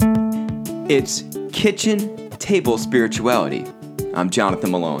It's Kitchen Table Spirituality. I'm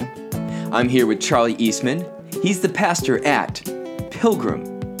Jonathan Malone. I'm here with Charlie Eastman. He's the pastor at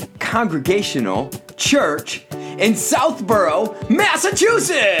Pilgrim Congregational Church in Southborough,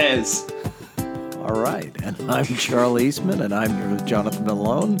 Massachusetts. All right, and I'm Charlie Eastman, and I'm here with Jonathan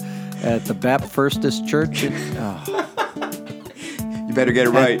Malone at the Baptist Church. You better get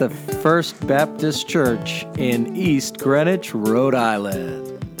it right. At the First Baptist Church in East Greenwich, Rhode Island.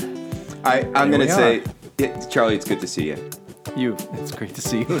 I'm going to say, Charlie, it's good to see you. It's great to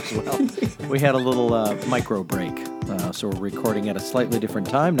see you as well. We had a little micro break, so we're recording at a slightly different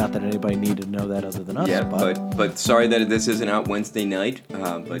time. Not that anybody needed to know that other than us. Yeah, but sorry that this isn't out Wednesday night,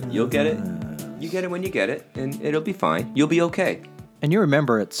 but you'll get it. You get it when you get it, and it'll be fine. You'll be okay. And you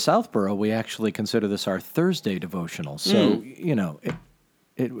remember at Southborough, we actually consider this our Thursday devotional. So,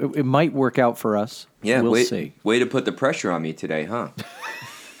 it might work out for us. Yeah, we'll see. Way to put the pressure on me today, huh?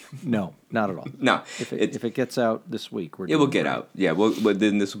 No, not at all. No. If it gets out this week, it will get out. Yeah,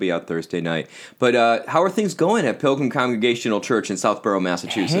 then this will be out Thursday night. But how are things going at Pilgrim Congregational Church in Southborough,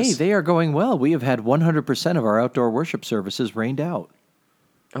 Massachusetts? Hey, they are going well. We have had 100% of our outdoor worship services rained out.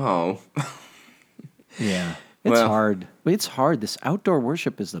 Oh. Yeah. It's hard. It's hard. This outdoor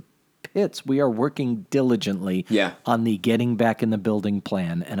worship is the pits. We are working diligently on the getting back in the building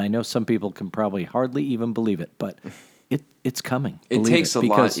plan. And I know some people can probably hardly even believe it, but it's coming. It takes a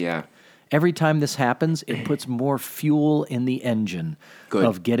lot, yeah. Every time this happens, it puts more fuel in the engine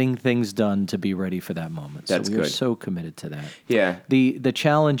of getting things done to be ready for that moment. That's so good. We're so committed to that. Yeah. The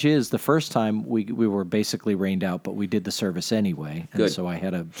challenge is the first time we were basically rained out, but we did the service anyway. And so I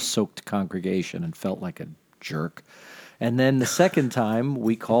had a soaked congregation and felt like a jerk. And then the second time,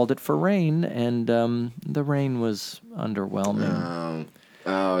 we called it for rain, and the rain was underwhelming.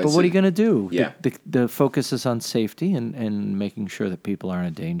 But what are you going to do? Yeah. The focus is on safety and making sure that people aren't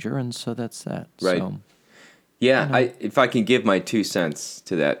in danger, and so that's that. Right. So, yeah, if I can give my 2 cents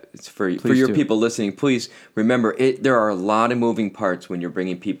to that, it's for your do. people listening, please remember, there are a lot of moving parts when you're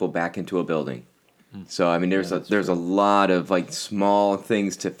bringing people back into a building. So, I mean, there's a lot of small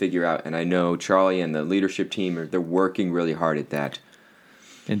things to figure out, and I know Charlie and the leadership team, they're working really hard at that.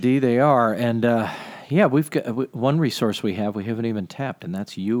 Indeed they are, and we've got one resource we haven't even tapped, and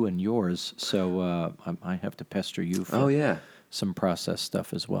that's you and yours, so I have to pester you for some process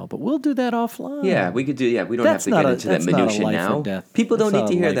stuff as well, but we'll do that offline. Yeah, we could do, we don't have to get into that minutia now. People don't need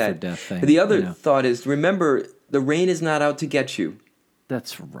to hear that. The other thought is, remember, the rain is not out to get you.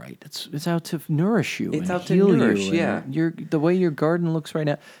 That's right. It's out to nourish you. It's and out to heal nourish, you. yeah. The way your garden looks right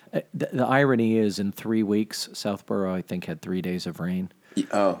now. The irony is, in 3 weeks, Southborough, I think, had 3 days of rain.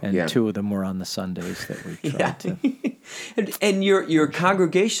 And 2 of them were on the Sundays that we tried to. And you're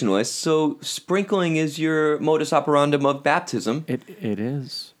Congregationalist, so sprinkling is your modus operandum of baptism. It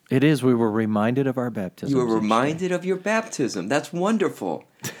is. It is. We were reminded of our baptism. You were reminded of your baptism. That's wonderful.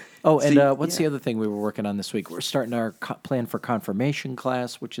 Oh, and what's the other thing we were working on this week? We're starting our plan for confirmation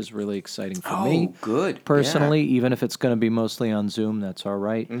class, which is really exciting for me. Oh, good. Personally, even if it's going to be mostly on Zoom, that's all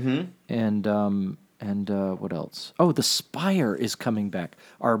right. Mm-hmm. And what else? Oh, the Spire is coming back.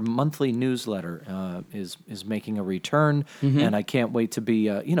 Our monthly newsletter is making a return, and I can't wait to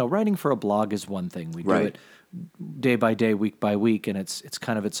be. Writing for a blog is one thing. We do it day by day, week by week, and it's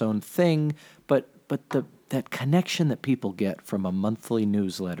kind of its own thing. But that connection that people get from a monthly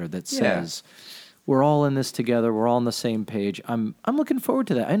newsletter that says we're all in this together, we're all on the same page. I'm looking forward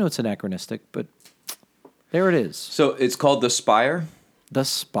to that. I know it's anachronistic, but there it is. So it's called The Spire? The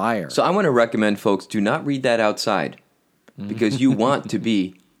Spire. So I want to recommend folks do not read that outside because you want to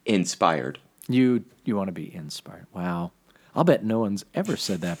be inspired. You want to be inspired. Wow. I'll bet no one's ever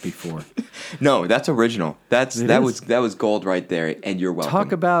said that before. No, that's original. That was gold right there, and you're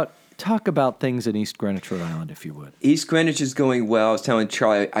welcome. Talk about things in East Greenwich, Rhode Island, if you would. East Greenwich is going well. I was telling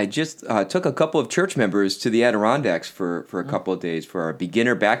Charlie, I just took a couple of church members to the Adirondacks for a couple of days for our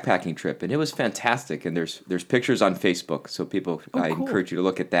beginner backpacking trip, and it was fantastic. And there's pictures on Facebook, so people, I encourage you to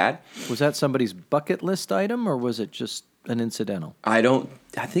look at that. Was that somebody's bucket list item, or was it just an incidental? I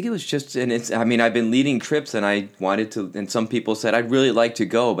think it was just I've been leading trips, and I wanted to, and some people said, I'd really like to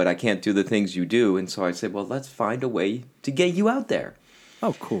go, but I can't do the things you do. And so I said, well, let's find a way to get you out there.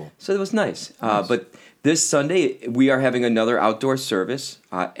 Oh, cool. So it was nice. But this Sunday, we are having another outdoor service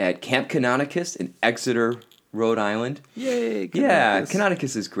at Camp Canonicus in Exeter, Rhode Island. Yay, Canonicus. Yeah,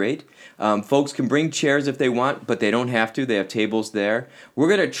 Canonicus is great. Folks can bring chairs if they want, but they don't have to. They have tables there. We're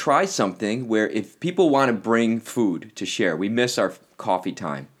going to try something where if people want to bring food to share, we miss our coffee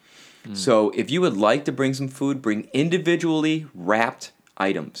time. So if you would like to bring some food, bring individually wrapped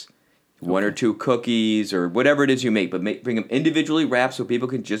items. 1 or 2 cookies or whatever it is you make, but bring them individually wrapped so people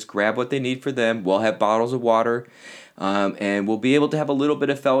can just grab what they need for them. We'll have bottles of water, and we'll be able to have a little bit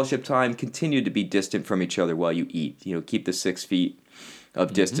of fellowship time, continue to be distant from each other while you eat. Keep the 6 feet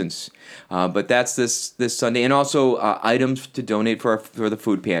of distance. But that's this Sunday. And also items to donate for the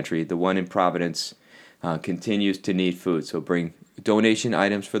food pantry. The one in Providence continues to need food, so bring donation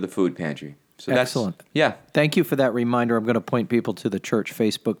items for the food pantry. So Excellent. Yeah. Thank you for that reminder. I'm going to point people to the church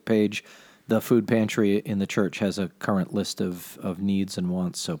Facebook page. The food pantry in the church has a current list of needs and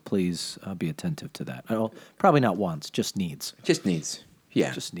wants, so please be attentive to that. Probably not wants, just needs. Just needs.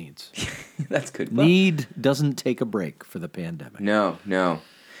 Yeah. Just needs. That's good. Need doesn't take a break for the pandemic. No.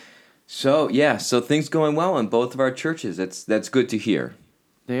 So things going well in both of our churches. That's good to hear.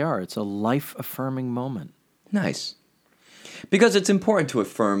 They are. It's a life-affirming moment. Nice. Because it's important to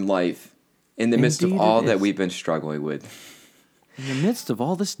affirm life in the midst of all that we've been struggling with. In the midst of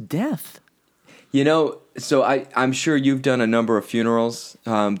all this death. So I'm sure you've done a number of funerals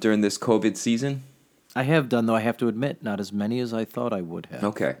during this COVID season. I have done, though I have to admit, not as many as I thought I would have.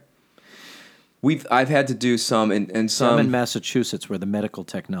 Okay. I've had to do some and some in Massachusetts where the medical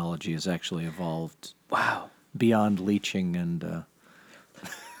technology has actually evolved. Wow. Beyond leaching and...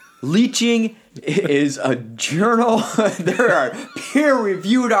 Leaching is a journal. There are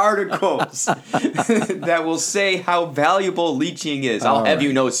peer-reviewed articles that will say how valuable leaching is. I'll have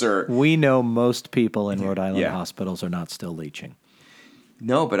you know, sir. We know most people in Rhode Island hospitals are not still leaching.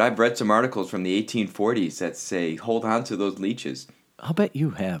 No, but I've read some articles from the 1840s that say, hold on to those leeches. I'll bet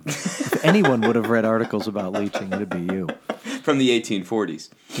you have. If anyone would have read articles about leaching, it would be you. From the 1840s.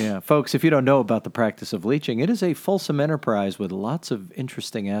 Yeah, folks, if you don't know about the practice of leaching, it is a fulsome enterprise with lots of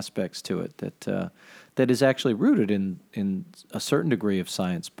interesting aspects to it that is actually rooted in a certain degree of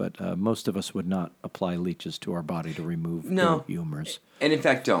science, but most of us would not apply leeches to our body to remove humors. And in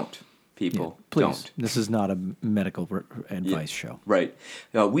fact, don't. People, please. Don't. This is not a medical advice show. Right.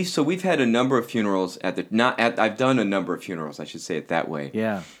 We've had a number of funerals I've done a number of funerals, I should say it that way.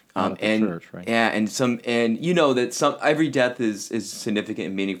 Yeah. And church, right? Yeah, that every death is significant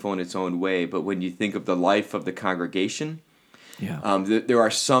and meaningful in its own way, but when you think of the life of the congregation, there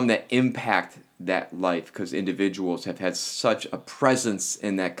are some that impact that life because individuals have had such a presence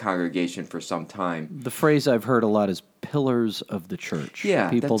in that congregation for some time. The phrase I've heard a lot is pillars of the church. Yeah,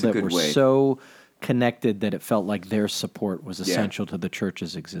 people that's a that good were way. so connected that it felt like their support was essential to the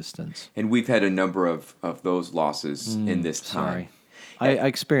church's existence. And we've had a number of those losses in this time. Sorry. I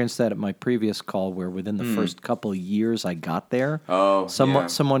experienced that at my previous call where within the first couple of years I got there,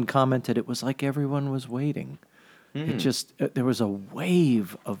 someone commented it was like everyone was waiting. It just, there was a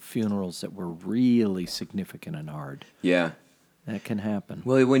wave of funerals that were really significant and hard. Yeah. That can happen.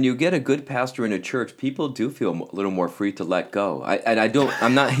 Well, when you get a good pastor in a church, people do feel a little more free to let go. I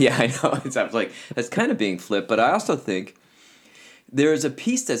know. It's like, that's kind of being flip, but I also think there's a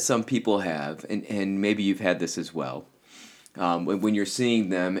piece that some people have, and maybe you've had this as well, when you're seeing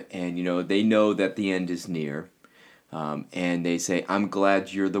them and, they know that the end is near, and they say, I'm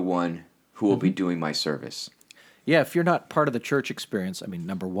glad you're the one who will be doing my service. Yeah, if you're not part of the church experience, I mean,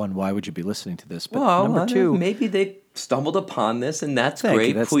 number one, why would you be listening to this? But well, number two, maybe they stumbled upon this, and that's thank great.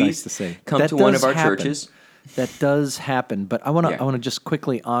 You. That's Please nice to say. Come that to one of our happen. churches. That does happen, but I want to just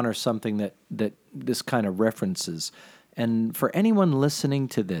quickly honor something that this kind of references. And for anyone listening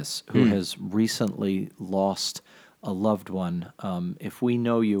to this who has recently lost a loved one, if we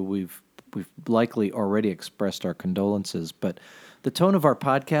know you, we've likely already expressed our condolences. But the tone of our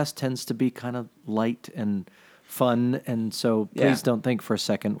podcast tends to be kind of light and fun, and so please don't think for a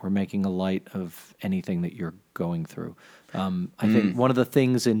second we're making a light of anything that you're going through. I think one of the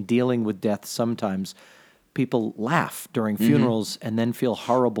things in dealing with death, sometimes people laugh during funerals and then feel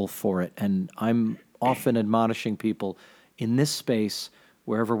horrible for it, and I'm often admonishing people in this space,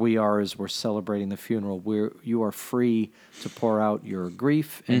 wherever we are as we're celebrating the funeral, you are free to pour out your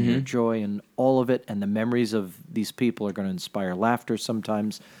grief and your joy and all of it, and the memories of these people are going to inspire laughter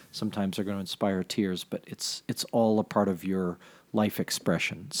sometimes they're going to inspire tears, but it's all a part of your life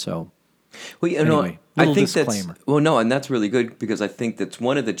expression. So, well, anyway, I think disclaimer. And that's really good because I think that's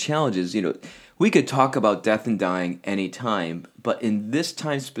one of the challenges. We could talk about death and dying any time, but in this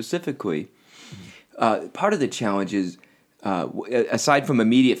time specifically, part of the challenge is, aside from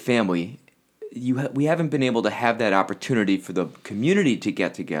immediate family, we haven't been able to have that opportunity for the community to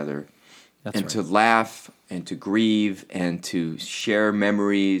get together to laugh and to grieve and to share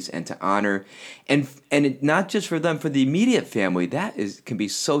memories and to honor, and not just for them, for the immediate family. That can be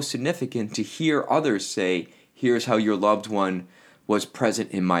so significant to hear others say, "Here's how your loved one was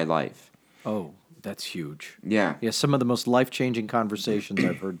present in my life." Oh, That's huge. Yeah. Yeah, some of the most life-changing conversations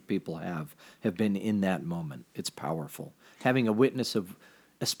I've heard people have been in that moment. It's powerful. Having a witness of,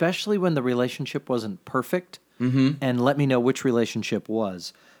 especially when the relationship wasn't perfect, and let me know which relationship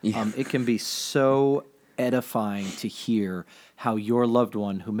was. Yeah. It can be so edifying to hear how your loved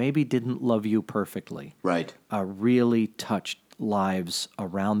one, who maybe didn't love you perfectly, Right. really touched lives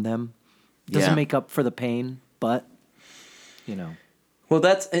around them. Doesn't Yeah. make up for the pain, but, you know. Well,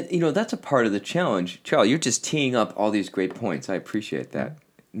 that's a part of the challenge. Charlie, you're just teeing up all these great points. I appreciate that.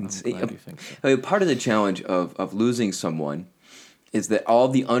 I'm glad you think so. I mean, part of the challenge of losing someone is that all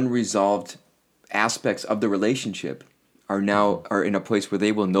the unresolved aspects of the relationship are in a place where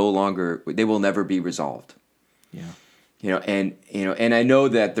they will never be resolved. Yeah. And I know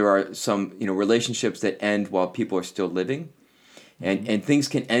that there are some relationships that end while people are still living. And things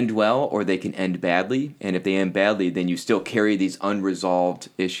can end well or they can end badly. And if they end badly, then you still carry these unresolved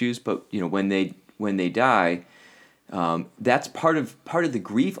issues. But when they die, that's part of the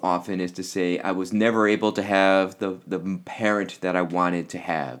grief. Often is to say I was never able to have the parent that I wanted to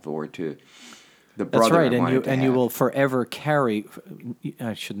have, or to the brother. That's right, I wanted to and have. you will forever carry.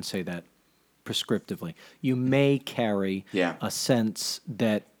 I shouldn't say that prescriptively. You may carry Yeah. a sense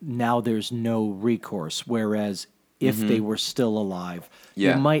that now there's no recourse, whereas if they were still alive,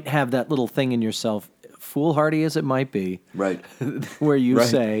 Yeah. you might have that little thing in yourself, foolhardy as it might be, Right. where you Right.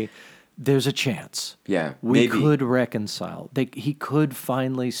 say, "There's a chance. Yeah, we maybe. could reconcile. He could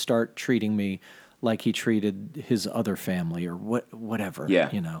finally start treating me like he treated his other family, or whatever." Yeah.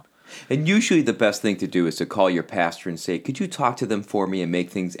 And usually the best thing to do is to call your pastor and say, "Could you talk to them for me and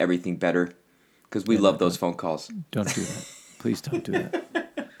make everything better?" Because we love those phone calls. Don't do that. Please don't do that.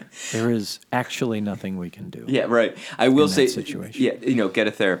 There is actually nothing we can do. Yeah, right. I will that say, situation. yeah, get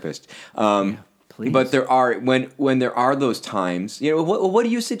a therapist. Please. But there are when there are those times, what do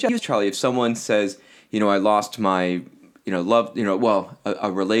you suggest, Charlie? If someone says, I lost my, love,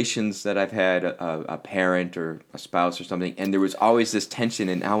 a relations that I've had, a parent or a spouse or something, and there was always this tension,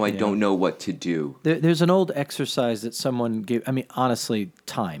 and now I don't know what to do. There's an old exercise that someone gave. I mean, honestly,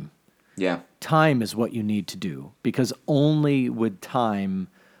 time. Yeah. Time is what you need to do, because only with time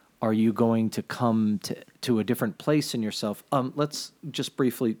are you going to come to a different place in yourself. Let's just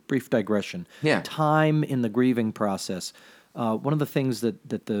brief digression. Yeah. Time in the grieving process. One of the things that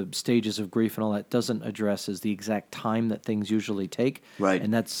the stages of grief and all that doesn't address is the exact time that things usually take. Right.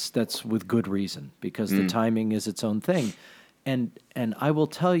 And that's with good reason, because the timing is its own thing. And I will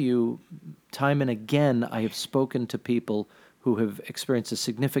tell you, time and again, I have spoken to people who have experienced a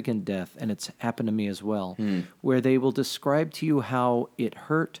significant death, and it's happened to me as well, where they will describe to you how it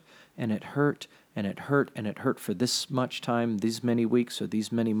hurt, and it hurt, and it hurt, and it hurt for this much time, these many weeks, or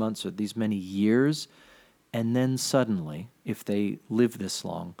these many months, or these many years, and then suddenly, if they live this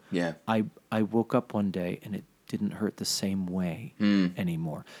long, Yeah. I woke up one day and it didn't hurt the same way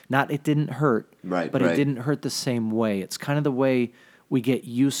anymore. Not it didn't hurt, Right, but right. it didn't hurt the same way. It's kind of the way we get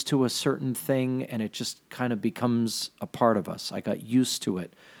used to a certain thing, and it just kind of becomes a part of us. I got used to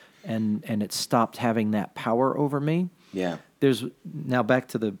it, and it stopped having that power over me. Yeah. Now back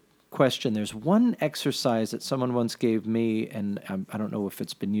to the question. There's one exercise that someone once gave me, and I don't know if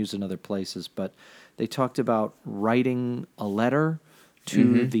it's been used in other places, but they talked about writing a letter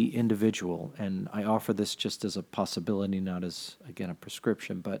to the individual, and I offer this just as a possibility, not as, again, a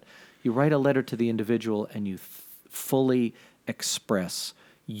prescription, but you write a letter to the individual and you fully express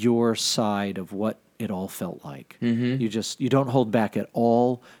your side of what it all felt like. You don't hold back at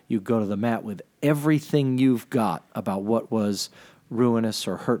all. You go to the mat with everything you've got about what was ruinous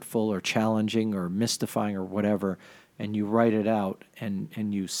or hurtful or challenging or mystifying or whatever, and you write it out and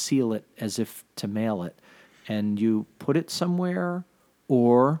you seal it as if to mail it, and you put it somewhere,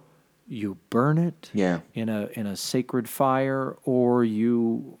 or you burn it in a sacred fire, or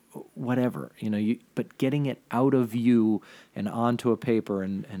you whatever, but getting it out of you and onto a paper,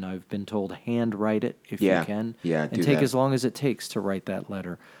 and I've been told hand write it if you can, and take as long as it takes to write that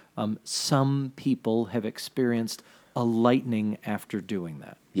letter. Some people have experienced a lightening after doing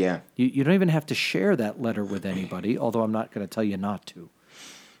that. Yeah. You don't even have to share that letter with anybody, although I'm not going to tell you not to.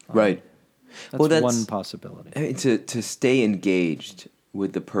 Right. That's one possibility. I mean, to stay engaged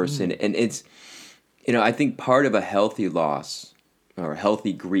with the person, and it's, I think part of a healthy loss or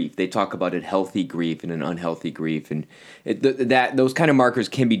healthy grief, they talk about it, healthy grief and an unhealthy grief, and those kind of markers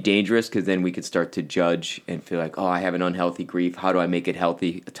can be dangerous, because then we could start to judge and feel like, oh, I have an unhealthy grief. How do I make it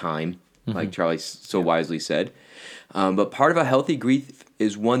healthy? Time, like Charlie so wisely said. But part of a healthy grief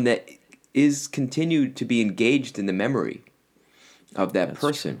is one that is continued to be engaged in the memory of that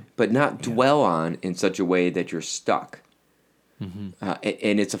person, but not dwell on in such a way that you're stuck.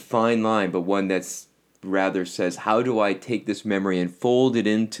 And it's a fine line, but one that's rather says, how do I take this memory and fold it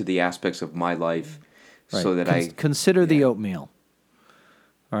into the aspects of my life so that Consider the oatmeal.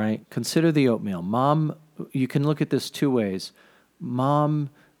 All right? Consider the oatmeal. Mom, you can look at this two ways. Mom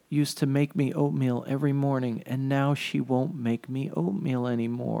used to make me oatmeal every morning, and now she won't make me oatmeal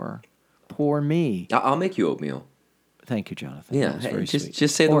anymore. Poor me. I'll make you oatmeal. Thank you, Jonathan. Yeah, That was very sweet.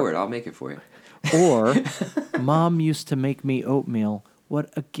 just say the word. I'll make it for you. Or, Mom used to make me oatmeal.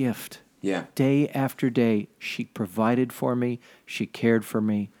 What a gift. Yeah. Day after day, she provided for me, she cared for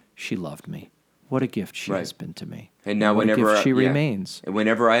me, she loved me. What a gift she has been to me. And now what whenever a gift she remains. And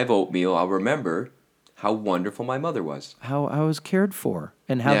whenever I have oatmeal, I'll remember how wonderful my mother was. How I was cared for,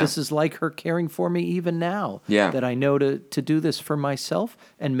 and how this is like her caring for me even now. Yeah. That I know to do this for myself,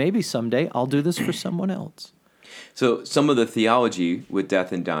 and maybe someday I'll do this for someone else. So some of the theology with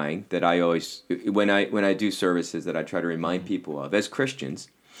death and dying that I always, when I do services, that I try to remind people of as Christians,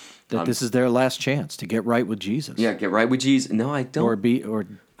 That this is their last chance to get right with Jesus. Yeah, get right with Jesus. No, I don't.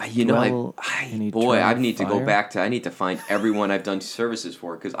 I need to go back to. I need to find everyone I've done services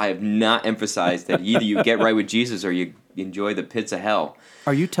for, because I have not emphasized that either you get right with Jesus or you enjoy the pits of hell.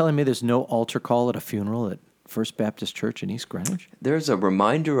 Are you telling me there's no altar call at a funeral at First Baptist Church in East Greenwich? There's a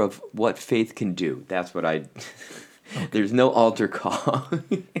reminder of what faith can do. That's what I. Okay. There's no altar call.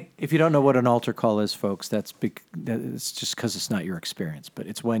 If you don't know what an altar call is, folks, it's just because it's not your experience. But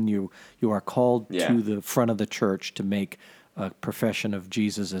it's when you are called to the front of the church to make a profession of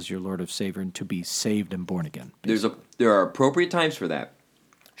Jesus as your Lord and Savior and to be saved and born again. There are appropriate times for that.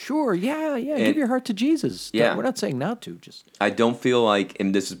 Sure, yeah. Give your heart to Jesus. Yeah. We're not saying not to. I don't feel like,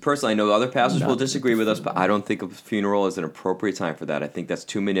 and this is personal, I know other pastors will disagree with us, but I don't think a funeral is an appropriate time for that. I think that's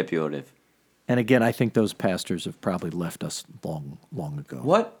too manipulative. And again, I think those pastors have probably left us long, long ago.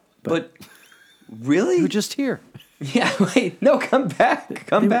 What? But really? They were just here. Yeah, wait. No, come back.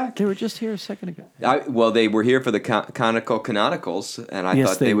 Come back. They were just here a second ago. They were here for the Canonicals, and I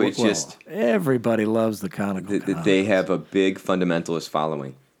thought they would just... Everybody loves the Canonicals. They have a big fundamentalist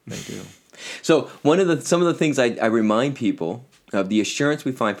following. They do. So some of the things I remind people of the assurance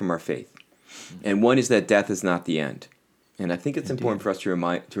we find from our faith, and one is that death is not the end. And I think it's important for us to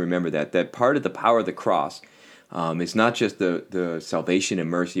remember that part of the power of the cross is not just the salvation and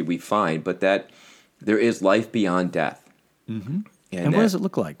mercy we find, but that there is life beyond death. Mm-hmm. And what does it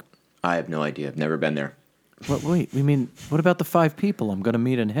look like? I have no idea. I've never been there. What about the 5 people I'm going to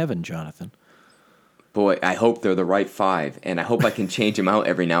meet in heaven, Jonathan? Boy, I hope they're the right 5, and I hope I can change them out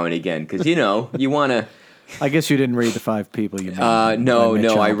every now and again, because, you want to... I guess you didn't read the 5 people you met. No,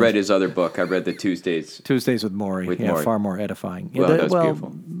 I read his other book. I read the Tuesdays with Maury. Maury. Far more edifying. Well, that's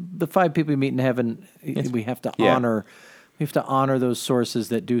beautiful. The 5 people you meet in heaven, we have to honor. We have to honor those sources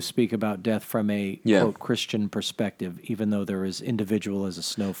that do speak about death from a quote Christian perspective, even though they're as individual as a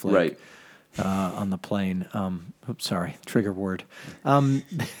snowflake on the plane. Oops, sorry, trigger word.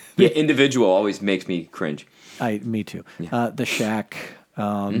 Individual always makes me cringe. Me too. Yeah. The shack.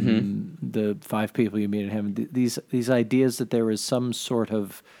 The 5 people you meet in heaven. These ideas that there is some sort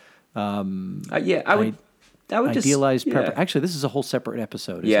of I would idealized purpose. Actually, this is a whole separate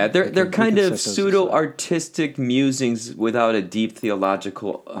episode. Yeah, they're kind of pseudo artistic musings without a deep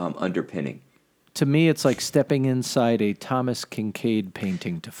theological underpinning. To me, it's like stepping inside a Thomas Kincaid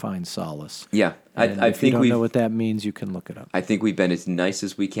painting to find solace. Yeah, I think you don't know what that means, you can look it up. I think we've been as nice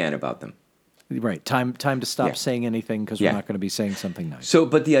as we can about them. Right. Time to stop saying anything, because we're not going to be saying something nice. So,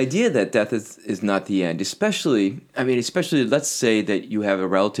 but the idea that death is not the end, especially let's say that you have a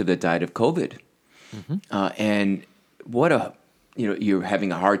relative that died of COVID, and you're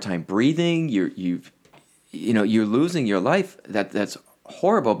having a hard time breathing. You're losing your life. That's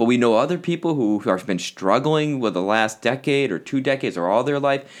horrible. But we know other people who have been struggling with the last decade or 2 decades or all their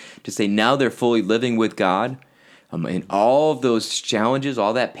life to say now they're fully living with God, and all of those challenges,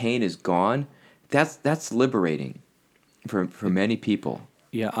 all that pain is gone. That's liberating for many people.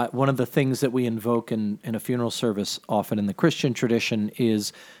 Yeah, one of the things that we invoke in a funeral service, often in the Christian tradition,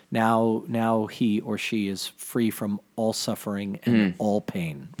 is now he or she is free from all suffering and all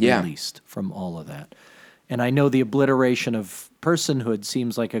pain, released from all of that. And I know the obliteration of personhood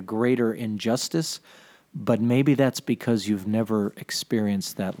seems like a greater injustice, but maybe that's because you've never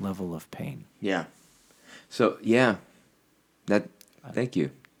experienced that level of pain. Yeah. So, thank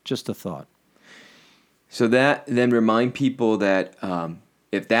you. Just a thought. So that then remind people that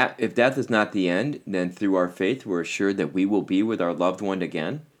if death is not the end, then through our faith we're assured that we will be with our loved one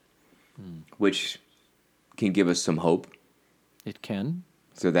again, which can give us some hope. It can.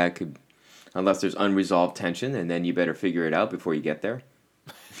 So that could, unless there's unresolved tension, and then you better figure it out before you get there.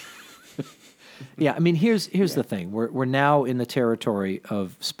 Yeah, I mean, here's the thing. We're now in the territory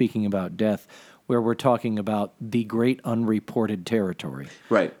of speaking about death, where we're talking about the great unreported territory,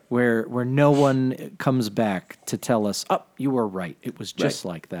 Right. where no one comes back to tell us, "Oh, you were right. It was just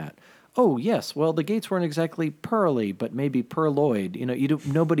like that." Oh, yes. Well, the gates weren't exactly pearly, but maybe pearloid.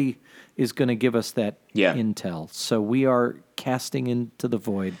 Nobody is going to give us that Yeah. intel. So we are casting into the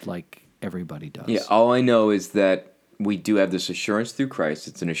void like everybody does. Yeah, all I know is that we do have this assurance through Christ.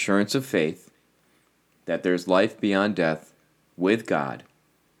 It's an assurance of faith that there's life beyond death with God.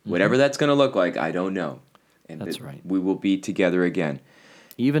 Whatever that's going to look like, I don't know. And That's right. We will be together again.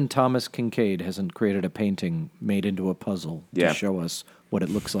 Even Thomas Kincaid hasn't created a painting made into a puzzle Yeah. to show us what it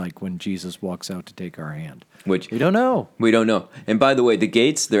looks like when Jesus walks out to take our hand. Which We don't know. we don't know. And by the way, the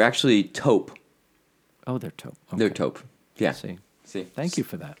gates, they're actually taupe. Oh, they're taupe. Okay. They're taupe. Yeah. See. See. Thank you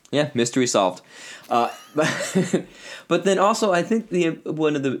for that. Yeah, mystery solved. But then also, I think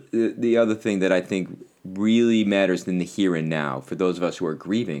one of the other thing that I think really matters in the here and now for those of us who are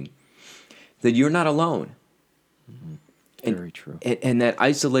grieving, that you're not alone. Very true. And that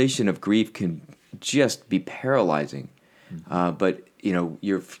isolation of grief can just be paralyzing. But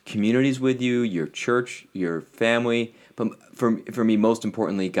your community's with you, your church, your family. But for me, most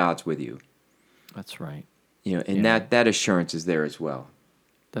importantly, God's with you. That's right. And that assurance is there as well.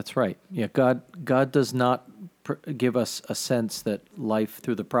 That's right. Yeah, God does not give us a sense that life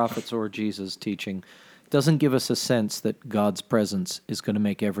through the prophets or Jesus' teaching doesn't give us a sense that God's presence is going to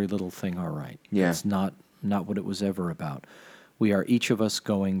make every little thing all right. Yeah. That's not what it was ever about. We are each of us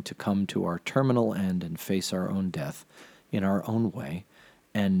going to come to our terminal end and face our own death in our own way.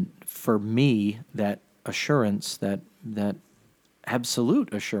 And for me, that assurance, that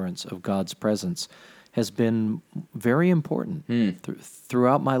absolute assurance of God's presence has been very important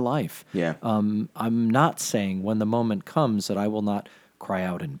throughout my life. Yeah. I'm not saying when the moment comes that I will not cry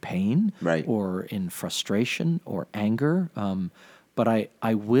out in pain Right. or in frustration or anger, but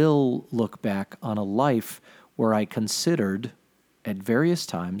I will look back on a life where I considered at various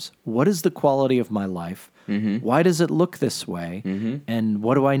times, what is the quality of my life? Mm-hmm. Why does it look this way? Mm-hmm. And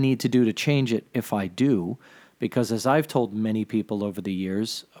what do I need to do to change it if I do? Because as I've told many people over the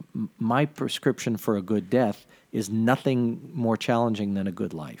years, my prescription for a good death is nothing more challenging than a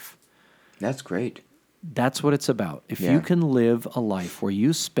good life. That's great. That's what it's about. If Yeah. you can live a life where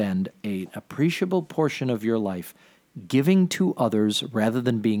you spend an appreciable portion of your life giving to others rather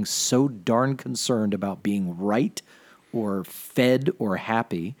than being so darn concerned about being right or fed or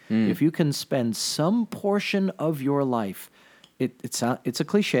happy, if you can spend some portion of your life, it's a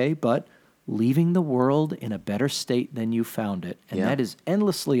cliche, but leaving the world in a better state than you found it, and Yeah. that is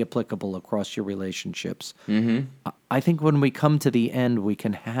endlessly applicable across your relationships. I think when we come to the end, we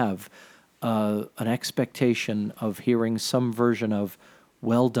can have an expectation of hearing some version of,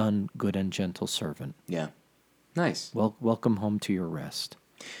 "Well done, good and gentle servant. Yeah. Nice. Welcome home to your rest."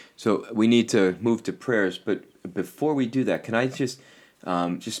 So we need to move to prayers, but before we do that, can I just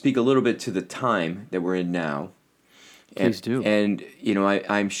speak a little bit to the time that we're in now? Please do. And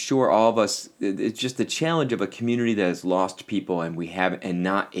I'm sure all of us, it's just the challenge of a community that has lost people, and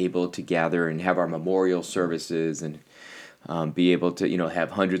not able to gather and have our memorial services and be able to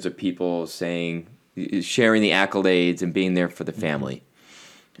have hundreds of people sharing the accolades and being there for the family.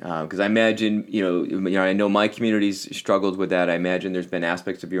 Because I imagine, I know my community's struggled with that. I imagine there's been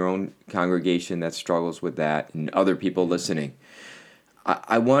aspects of your own congregation that struggles with that, and other people listening.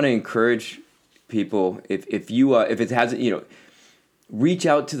 I want to encourage people, if it hasn't, reach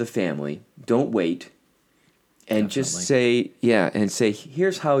out to the family. Don't wait, and just say,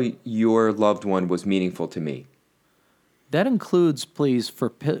 here's how your loved one was meaningful to me. That includes, please,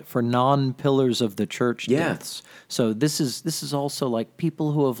 for non-pillars of the church Yeah. deaths. So this is also like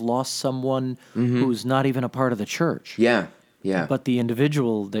people who have lost someone who's not even a part of the church. Yeah, yeah. But the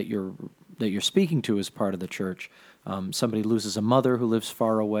individual that you're speaking to is part of the church. Somebody loses a mother who lives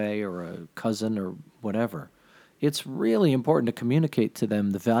far away, or a cousin, or whatever. It's really important to communicate to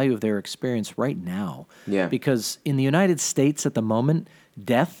them the value of their experience right now. Yeah. Because in the United States at the moment,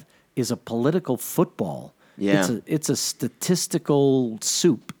 death is a political football. Yeah. It's a statistical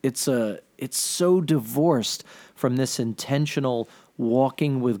soup. It's so divorced from this intentional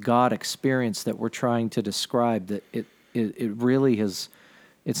walking with God experience that we're trying to describe that it really has.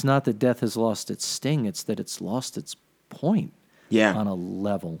 It's not that death has lost its sting; it's that it's lost its point. Yeah. On a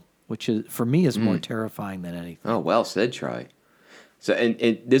level, which is for me is more terrifying than anything. Oh, well said, Troy. So,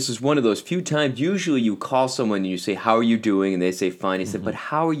 and this is one of those few times. Usually, you call someone and you say, "How are you doing?" and they say, "Fine." He said, "But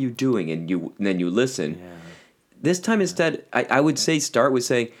how are you doing?" And then you listen. Yeah. This time instead, I would say start with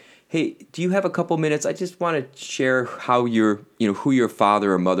saying, "Hey, do you have a couple minutes? I just want to share how who your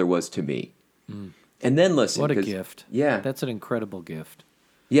father or mother was to me." And then listen. What a gift. Yeah. That's an incredible gift.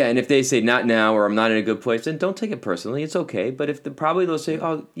 Yeah, and if they say not now or I'm not in a good place, then don't take it personally. It's okay. But if probably they'll say,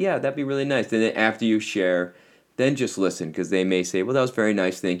 oh, yeah, that'd be really nice. Then after you share, then just listen because they may say, well, that was very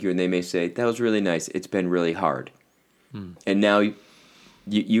nice, thank you. And they may say, that was really nice. It's been really hard. And now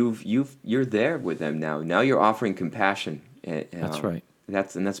you're there with them now. Now you're offering compassion. That's right.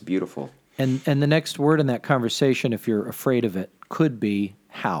 That's beautiful. And the next word in that conversation, if you're afraid of it, could be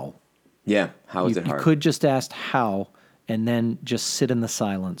how. Yeah, how is it hard? You could just ask how, and then just sit in the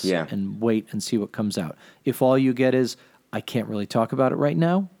silence and wait and see what comes out. If all you get is, I can't really talk about it right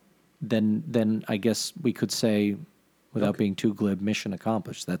now, then I guess we could say, without being too glib, mission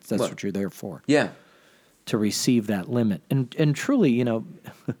accomplished. That's what you're there for. Yeah. To receive that limit. And truly,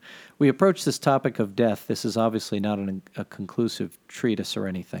 we approach this topic of death. This is obviously not a conclusive treatise or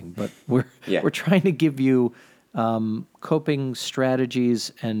anything, but we're trying to give you coping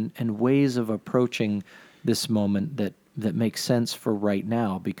strategies and ways of approaching this moment that make sense for right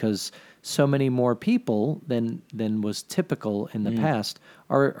now, because so many more people than was typical in the past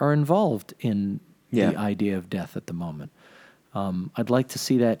are involved in the idea of death at the moment. I'd like to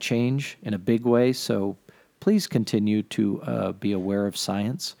see that change in a big way, so please continue to be aware of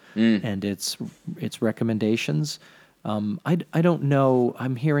science and its recommendations. I don't know.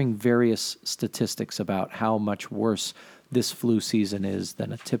 I'm hearing various statistics about how much worse this flu season is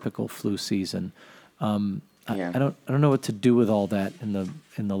than a typical flu season. I don't know what to do with all that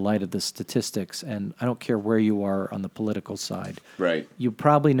in the light of the statistics, and I don't care where you are on the political side. Right. You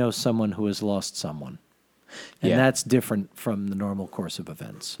probably know someone who has lost someone, and that's different from the normal course of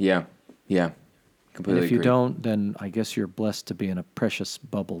events. Yeah. Yeah. Completely And if you agree. don't, then I guess you're blessed to be in a precious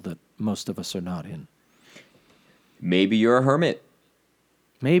bubble that most of us are not in. Maybe you're a hermit.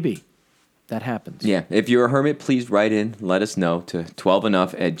 Maybe. That happens. Yeah. If you're a hermit, please write in. Let us know to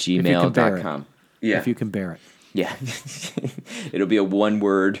 12enough@gmail.com. Yeah. If you can bear it. Yeah. It'll be a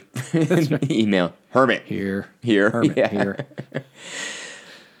one-word email. Hermit. Here. Hermit. Yeah. Here.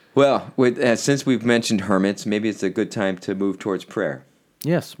 Well, since we've mentioned hermits, maybe it's a good time to move towards prayer.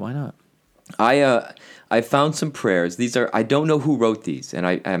 Yes, why not? I found some prayers. These are, I don't know who wrote these, and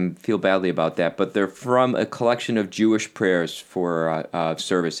I feel badly about that, but they're from a collection of Jewish prayers for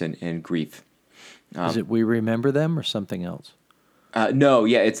service and grief. Is it We Remember Them or something else? No,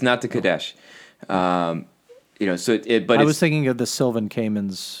 it's not the Kadesh. But I was thinking of the Sylvan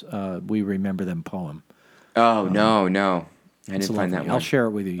Cayman's We Remember Them poem. Oh, no. I didn't find that one. I'll share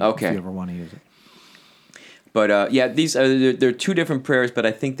it with you if you ever want to use it. But these they're two different prayers, but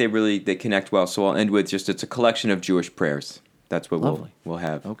I think they connect well. So I'll end with it's a collection of Jewish prayers. That's what we'll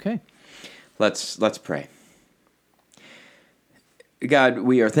have. Okay. Let's pray. God,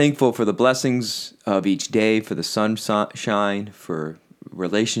 we are thankful for the blessings of each day, for the sunshine, for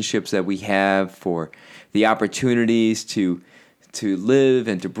relationships that we have, for the opportunities to live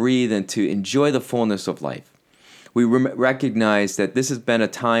and to breathe and to enjoy the fullness of life. We recognize that this has been a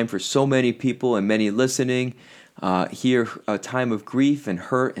time for so many people and many listening here, a time of grief and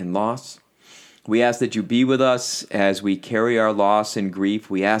hurt and loss. We ask that you be with us as we carry our loss and grief.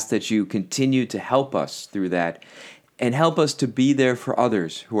 We ask that you continue to help us through that and help us to be there for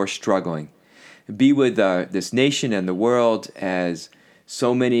others who are struggling. Be with this nation and the world as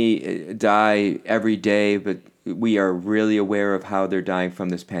so many die every day, but we are really aware of how they're dying from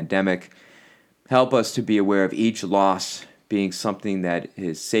this pandemic. Help us to be aware of each loss being something that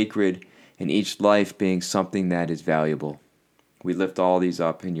is sacred and each life being something that is valuable. We lift all these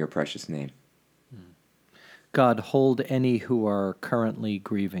up in your precious name. God, hold any who are currently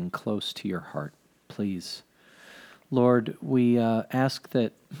grieving close to your heart, please. Lord, we ask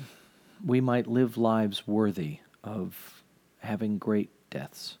that we might live lives worthy of having great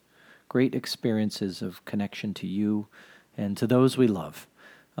deaths, great experiences of connection to you and to those we love.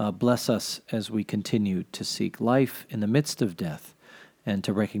 Bless us as we continue to seek life in the midst of death and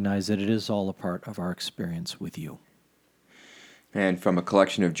to recognize that it is all a part of our experience with you. And from a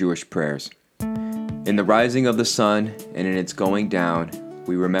collection of Jewish prayers. In the rising of the sun and in its going down,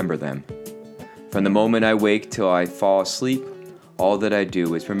 we remember them. From the moment I wake till I fall asleep, all that I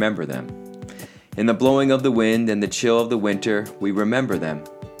do is remember them. In the blowing of the wind and the chill of the winter, we remember them.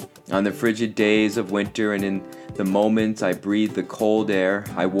 On the frigid days of winter and in the moments I breathe the cold air,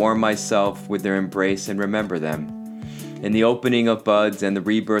 I warm myself with their embrace and remember them. In the opening of buds and the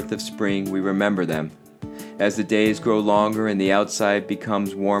rebirth of spring, we remember them. As the days grow longer and the outside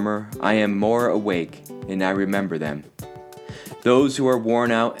becomes warmer, I am more awake and I remember them. Those who are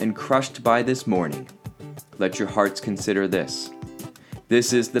worn out and crushed by this morning, let your hearts consider this.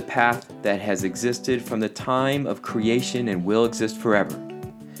 This is the path that has existed from the time of creation and will exist forever.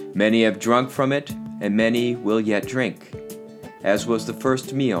 Many have drunk from it, and many will yet drink. As was the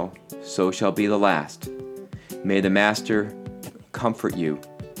first meal, so shall be the last. May the Master comfort you.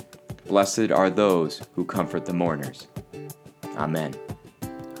 Blessed are those who comfort the mourners. Amen.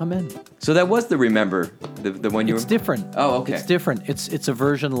 Amen. So that was the Remember, the one you It's were... different. Oh, okay. It's different. It's a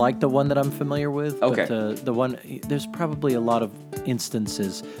version like the one that I'm familiar with. Okay. But the one, there's probably a lot of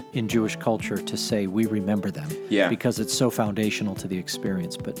instances in Jewish culture to say we remember them. Yeah. Because it's so foundational to the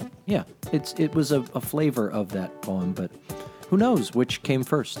experience. But yeah, it was a flavor of that poem. But who knows which came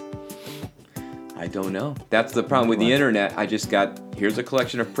first? I don't know. That's the problem with the internet. I just got, here's a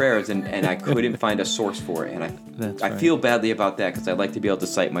collection of prayers, and I couldn't find a source for it. And That's I right. feel badly about that because I'd like to be able to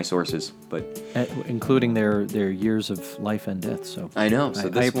cite my sources. But Including their years of life and death. So I know. So I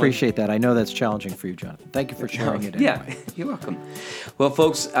this appreciate that. I know that's challenging for you, Jonathan. Thank you for sharing it. Yeah, Anyway. you're welcome. Well,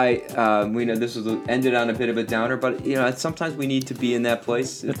 folks, we know this was ended on a bit of a downer, but sometimes we need to be in that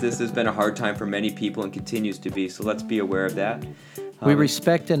place. This has been a hard time for many people and continues to be. So let's be aware of that. We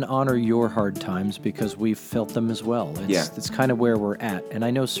respect and honor your hard times because we've felt them as well. It's kind of where we're at. And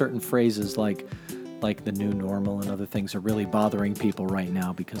I know certain phrases like the new normal and other things are really bothering people right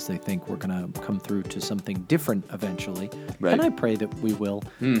now because they think we're going to come through to something different eventually. Right. And I pray that we will.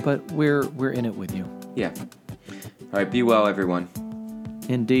 But we're in it with you. Yeah. All right. Be well, everyone.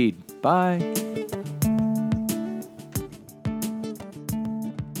 Indeed. Bye.